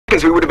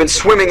we would have been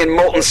swimming in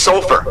molten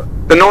sulfur.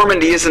 The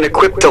Normandy isn't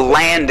equipped to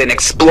land in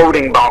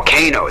exploding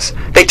volcanoes.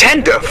 They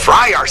tend to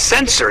fry our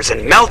sensors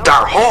and melt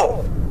our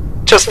hull.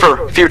 Just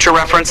for future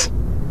reference.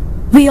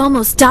 We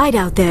almost died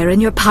out there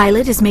and your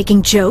pilot is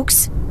making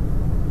jokes?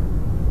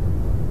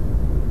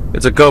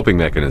 It's a coping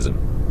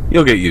mechanism.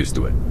 You'll get used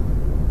to it.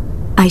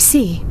 I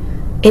see.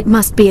 It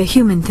must be a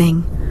human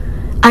thing.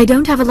 I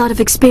don't have a lot of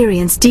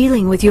experience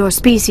dealing with your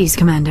species,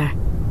 Commander.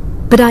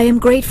 But I am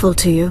grateful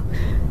to you.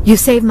 You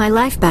saved my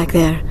life back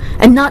there,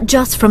 and not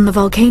just from the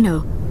volcano.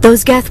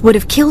 Those Geth would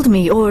have killed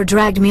me or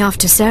dragged me off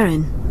to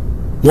Saren.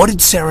 What did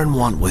Saren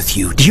want with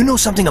you? Do you know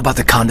something about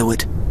the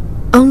conduit?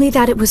 Only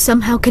that it was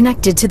somehow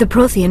connected to the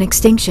Prothean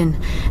extinction.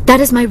 That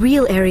is my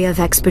real area of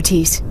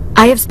expertise.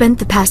 I have spent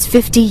the past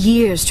 50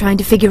 years trying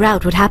to figure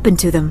out what happened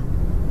to them.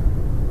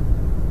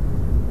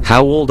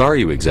 How old are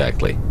you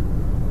exactly?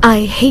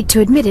 I hate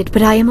to admit it,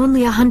 but I am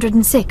only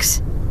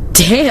 106.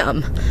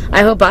 Damn!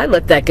 I hope I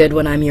look that good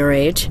when I'm your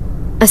age.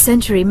 A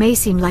century may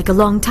seem like a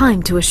long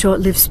time to a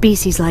short-lived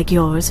species like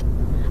yours,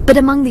 but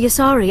among the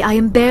Asari I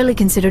am barely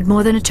considered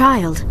more than a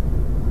child.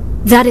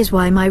 That is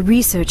why my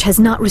research has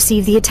not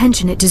received the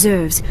attention it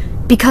deserves.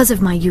 Because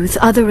of my youth,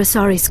 other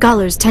Asari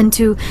scholars tend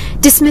to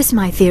dismiss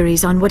my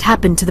theories on what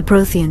happened to the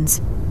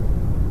Protheans.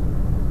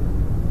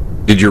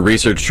 Did your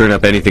research turn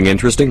up anything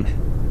interesting?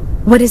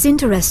 What is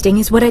interesting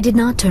is what I did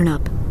not turn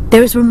up.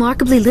 There is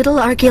remarkably little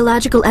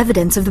archaeological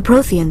evidence of the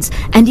Protheans,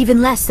 and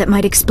even less that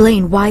might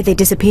explain why they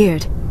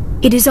disappeared.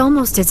 It is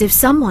almost as if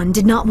someone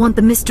did not want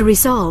the mystery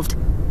solved.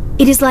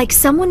 It is like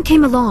someone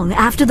came along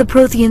after the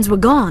Protheans were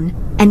gone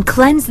and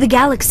cleansed the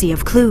galaxy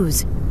of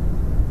clues.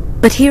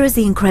 But here is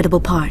the incredible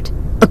part.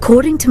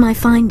 According to my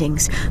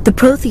findings, the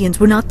Protheans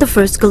were not the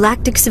first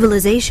galactic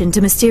civilization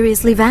to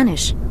mysteriously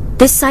vanish.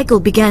 This cycle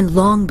began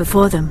long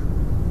before them.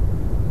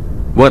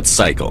 What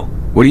cycle?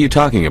 What are you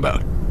talking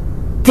about?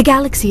 The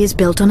galaxy is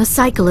built on a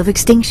cycle of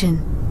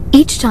extinction.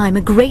 Each time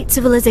a great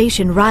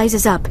civilization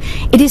rises up,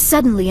 it is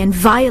suddenly and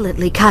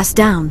violently cast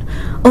down.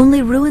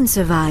 Only ruins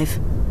survive.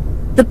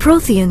 The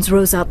Protheans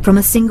rose up from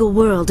a single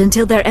world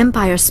until their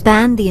empire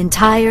spanned the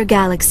entire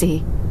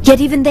galaxy. Yet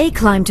even they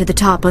climbed to the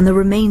top on the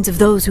remains of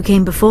those who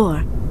came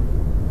before.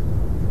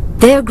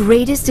 Their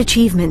greatest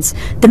achievements,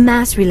 the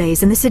mass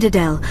relays and the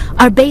Citadel,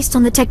 are based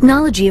on the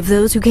technology of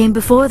those who came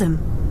before them.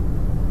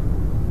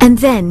 And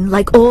then,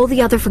 like all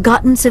the other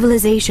forgotten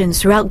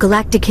civilizations throughout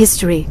galactic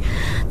history,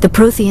 the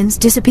Protheans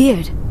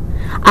disappeared.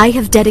 I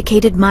have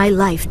dedicated my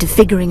life to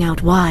figuring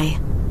out why.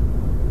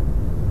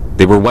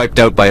 They were wiped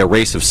out by a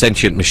race of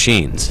sentient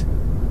machines.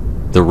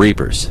 The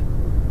Reapers.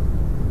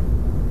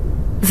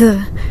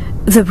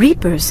 The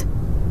Reapers?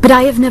 But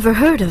I have never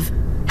heard of.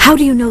 How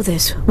do you know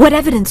this? What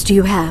evidence do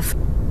you have?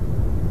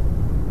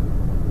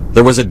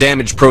 There was a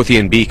damaged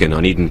Prothean beacon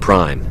on Eden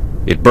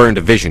Prime. It burned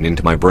a vision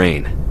into my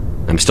brain.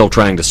 I'm still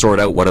trying to sort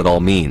out what it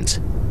all means.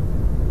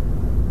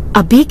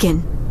 A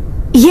beacon?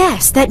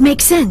 Yes, that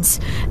makes sense.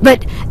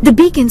 But the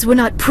beacons were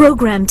not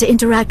programmed to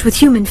interact with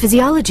human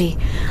physiology.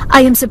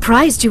 I am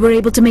surprised you were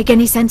able to make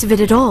any sense of it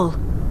at all.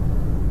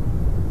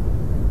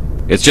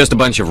 It's just a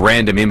bunch of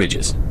random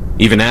images,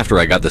 even after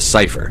I got the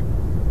cipher.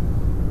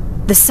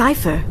 The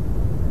cipher?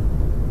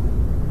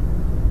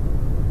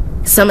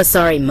 Some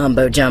Asari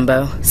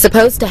mumbo-jumbo,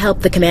 supposed to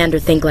help the commander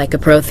think like a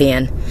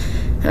Prothean.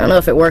 I don't know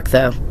if it worked,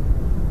 though.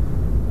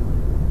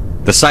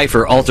 The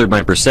cipher altered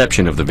my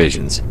perception of the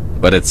visions,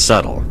 but it's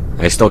subtle.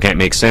 I still can't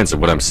make sense of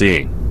what I'm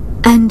seeing.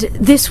 And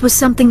this was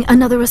something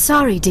another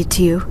Asari did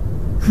to you?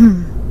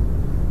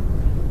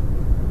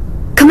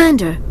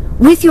 Commander,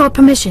 with your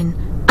permission,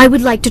 I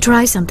would like to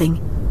try something.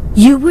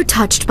 You were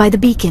touched by the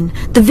beacon.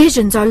 The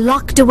visions are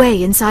locked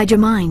away inside your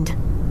mind.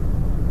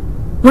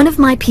 One of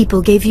my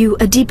people gave you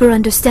a deeper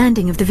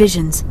understanding of the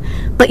visions,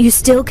 but you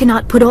still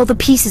cannot put all the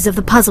pieces of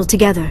the puzzle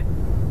together.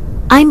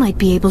 I might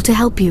be able to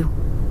help you.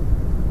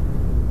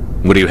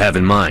 What do you have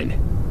in mind?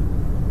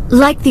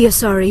 Like the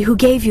Asari who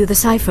gave you the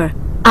cipher,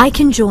 I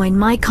can join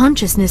my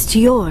consciousness to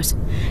yours.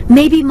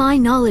 Maybe my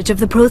knowledge of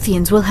the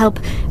Protheans will help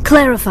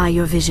clarify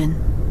your vision.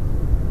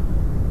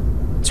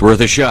 It's worth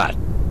a shot.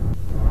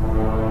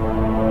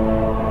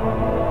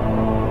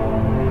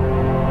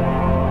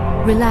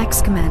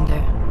 Relax,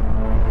 Commander.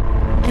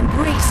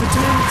 Embrace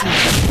eternity.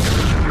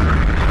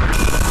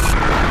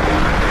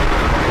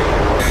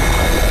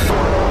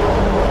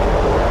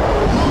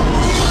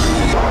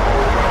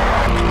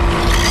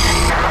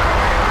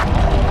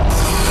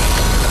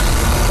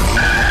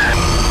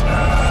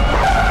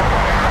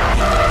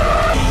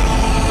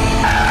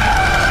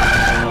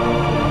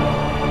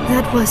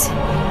 That was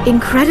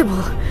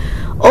incredible.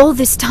 All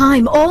this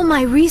time, all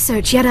my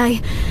research, yet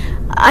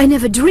I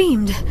never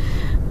dreamed.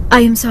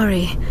 I am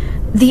sorry.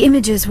 The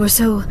images were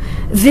so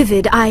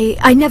vivid.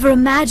 I never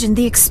imagined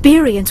the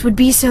experience would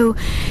be so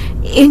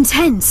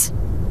intense.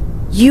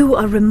 You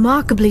are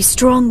remarkably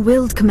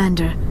strong-willed,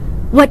 Commander.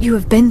 What you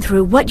have been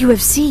through, what you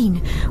have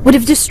seen, would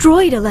have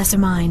destroyed a lesser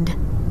mind.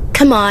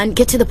 Come on,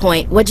 get to the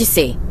point. What'd you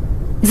see?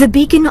 The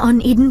beacon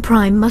on Eden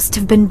Prime must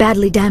have been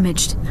badly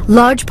damaged.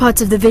 Large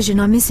parts of the vision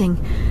are missing.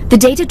 The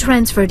data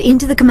transferred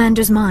into the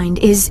commander's mind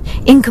is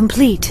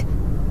incomplete.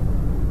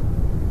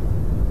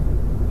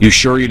 You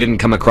sure you didn't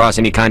come across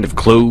any kind of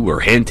clue or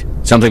hint?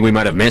 Something we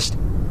might have missed?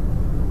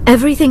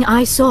 Everything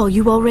I saw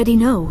you already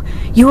know.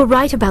 You were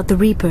right about the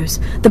Reapers.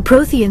 The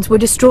Protheans were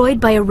destroyed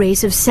by a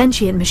race of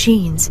sentient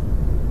machines.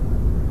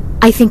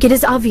 I think it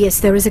is obvious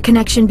there is a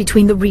connection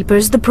between the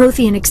Reapers, the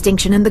Prothean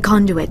extinction, and the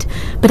Conduit,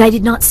 but I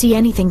did not see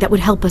anything that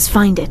would help us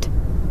find it.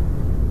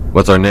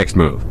 What's our next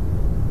move?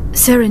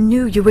 Saren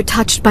knew you were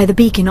touched by the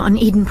beacon on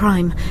Eden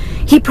Prime.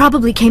 He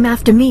probably came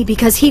after me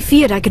because he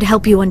feared I could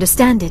help you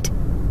understand it.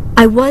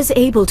 I was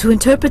able to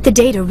interpret the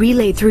data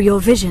relayed through your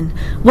vision,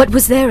 what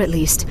was there at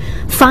least,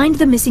 find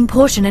the missing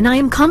portion, and I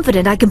am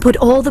confident I can put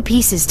all the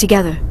pieces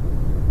together.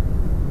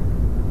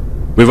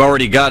 We've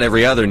already got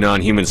every other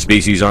non-human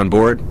species on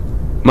board.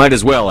 Might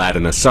as well add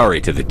an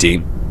Asari to the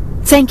team.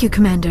 Thank you,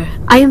 Commander.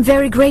 I am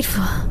very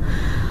grateful.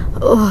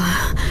 Oh,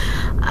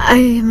 I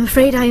am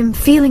afraid I am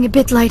feeling a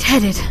bit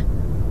lightheaded.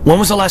 When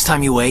was the last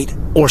time you ate?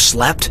 Or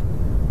slept?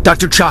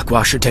 Dr.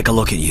 Chakwa should take a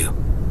look at you.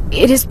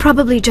 It is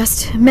probably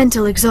just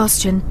mental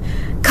exhaustion,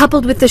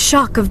 coupled with the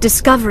shock of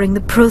discovering the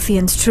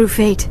Prothean's true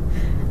fate.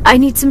 I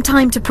need some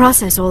time to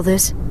process all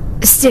this.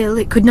 Still,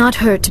 it could not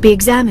hurt to be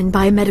examined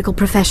by a medical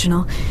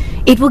professional.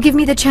 It will give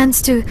me the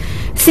chance to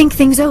think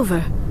things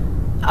over.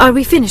 Are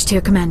we finished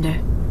here,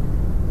 Commander?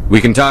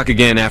 We can talk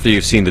again after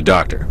you've seen the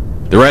doctor.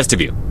 The rest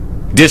of you,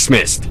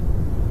 dismissed.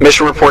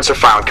 Mission reports are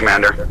filed,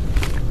 Commander.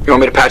 You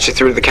want me to patch you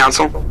through to the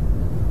Council?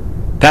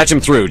 Patch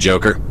him through,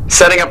 Joker.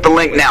 Setting up the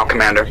link now,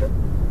 Commander.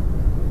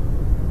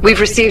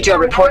 We've received your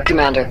report,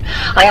 Commander.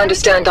 I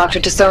understand Dr.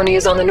 T'Soni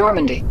is on the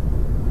Normandy.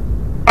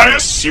 I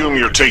assume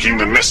you're taking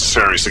the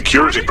necessary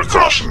security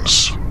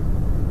precautions.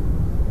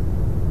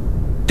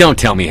 Don't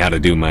tell me how to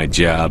do my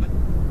job.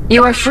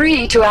 You are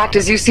free to act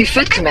as you see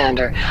fit,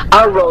 Commander.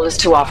 Our role is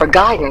to offer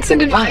guidance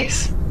and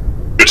advice.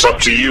 It's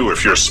up to you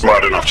if you're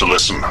smart enough to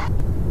listen.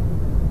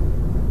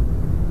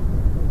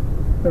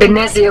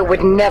 Benezia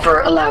would never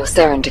allow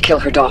Saren to kill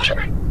her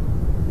daughter.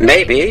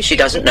 Maybe she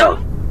doesn't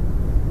know.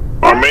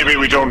 Or maybe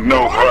we don't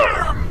know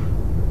her.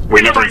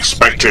 We never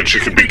expected she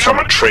could become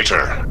a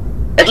traitor.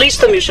 At least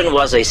the mission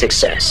was a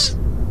success.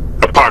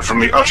 Apart from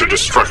the utter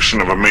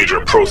destruction of a major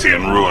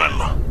Prothean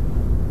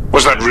ruin.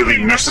 Was that really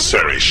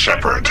necessary,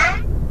 Shepard?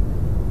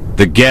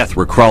 The Geth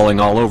were crawling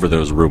all over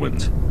those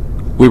ruins.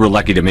 We were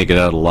lucky to make it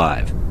out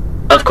alive.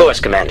 Of course,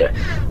 Commander.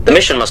 The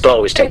mission must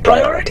always take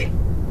priority.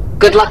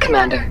 Good luck,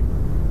 Commander.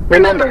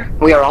 Remember,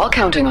 we are all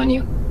counting on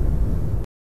you.